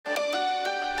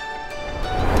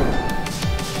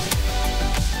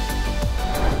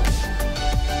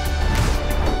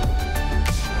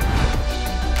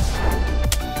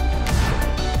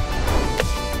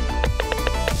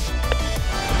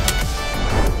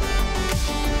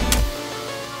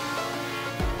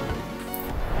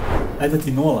At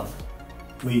Inola,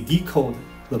 we decode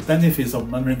the benefits of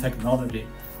membrane technology,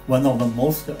 one of the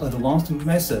most advanced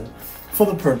methods for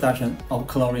the production of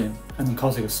chlorine and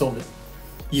caustic soda,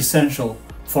 essential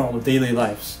for our daily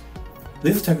lives.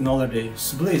 This technology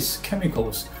splits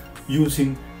chemicals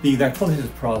using the electrolysis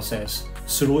process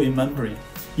through a membrane,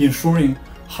 ensuring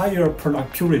higher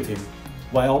product purity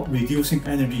while reducing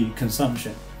energy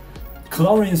consumption.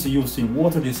 Chlorine is used in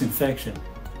water disinfection,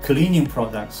 cleaning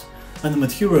products, and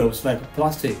materials like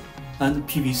plastic and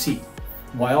PVC,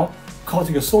 while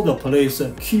caustic soda plays a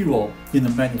key role in the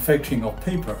manufacturing of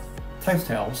paper,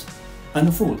 textiles,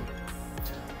 and food.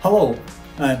 Hello,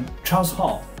 I'm Charles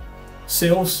Hao,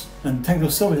 Sales and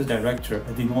Technical Service Director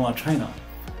at Inola China,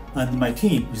 and my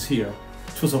team is here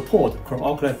to support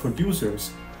chlor-alkali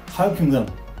producers, helping them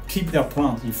keep their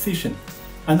plants efficient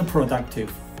and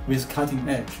productive with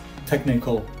cutting-edge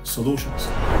technical solutions.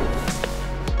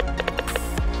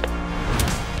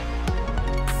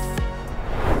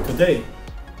 Today,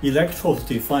 electrodes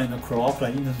define the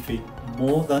chlor-alkali industry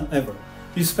more than ever,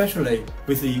 especially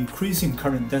with the increasing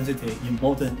current density in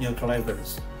modern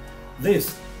electrolyzers.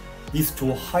 This leads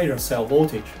to higher cell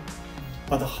voltage,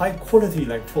 but high-quality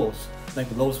electrodes, like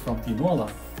those from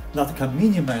Inola, that can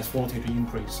minimize voltage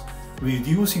increase,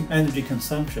 reducing energy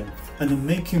consumption and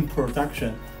making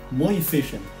production more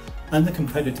efficient and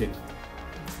competitive.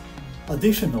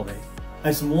 Additionally,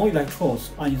 as more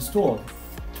electrodes are installed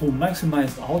to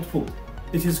maximize output,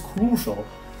 it is crucial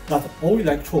that all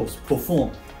electrodes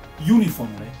perform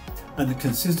uniformly and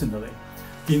consistently.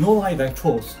 Inola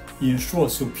electrodes ensure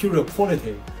superior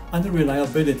quality and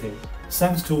reliability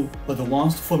thanks to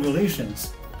advanced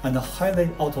formulations and highly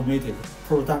automated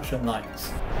production lines.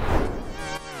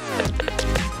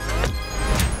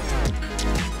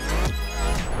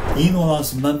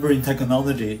 Inola's membrane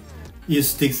technology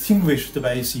is distinguished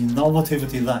by its innovative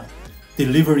design,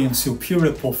 delivering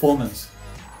superior performance.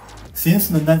 Since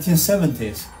the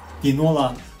 1970s,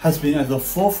 Inola has been at the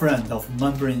forefront of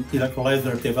membrane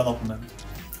electrolyzer development.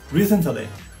 Recently,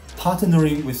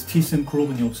 partnering with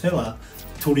ThyssenKrupp Nucera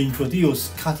to introduce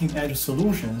cutting-edge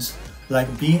solutions like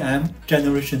BM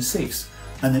Generation 6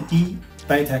 and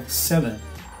E-Bitex 7.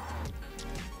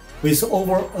 With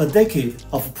over a decade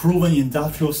of proven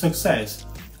industrial success,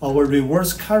 our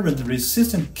reverse current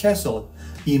resistant cathode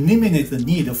eliminates the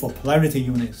need for polarity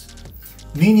units,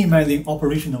 minimizing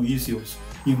operational issues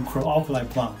in chlor-alkali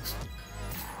plants.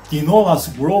 Inola's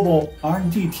global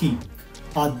R&D team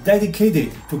are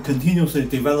dedicated to continuously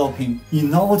developing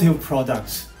innovative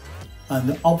products and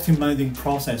optimizing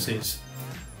processes,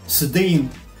 staying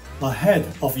ahead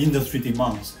of industry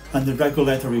demands and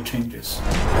regulatory changes.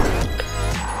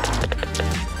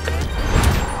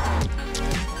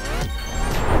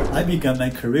 I began my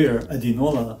career at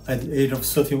Inola at the age of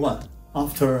 31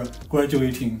 after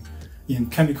graduating in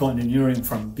chemical engineering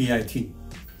from BIT.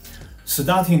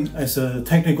 Starting as a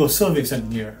technical service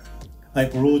engineer, I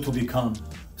grew to become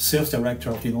sales director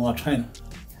of Inola China.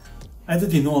 At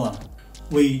Inola,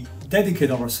 we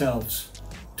dedicate ourselves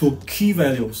to key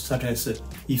values such as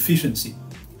efficiency,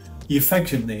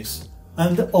 effectiveness,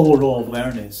 and overall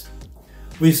awareness,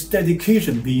 with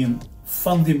dedication being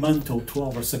fundamental to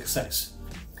our success.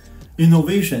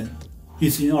 Innovation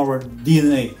is in our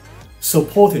DNA,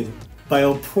 supported by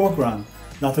a program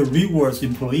that rewards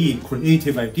employee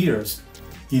creative ideas.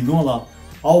 Inola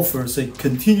offers a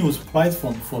continuous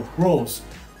platform for growth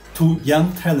to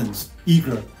young talents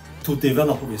eager to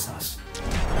develop with us.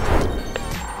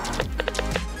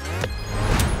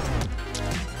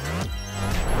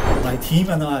 My team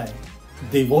and I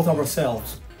devote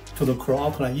ourselves to the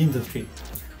chlor-alkali industry,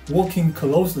 working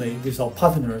closely with our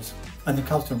partners and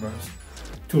customers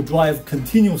to drive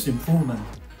continuous improvement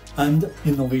and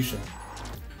innovation.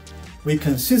 We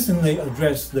consistently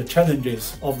address the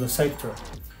challenges of the sector,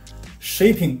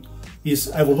 shaping its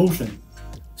evolution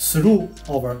through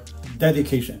our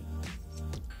dedication.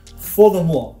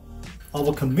 Furthermore,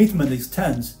 our commitment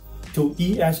extends to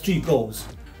ESG goals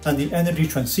and the energy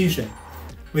transition,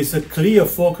 with a clear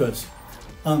focus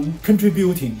on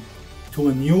contributing to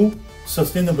a new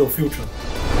sustainable future.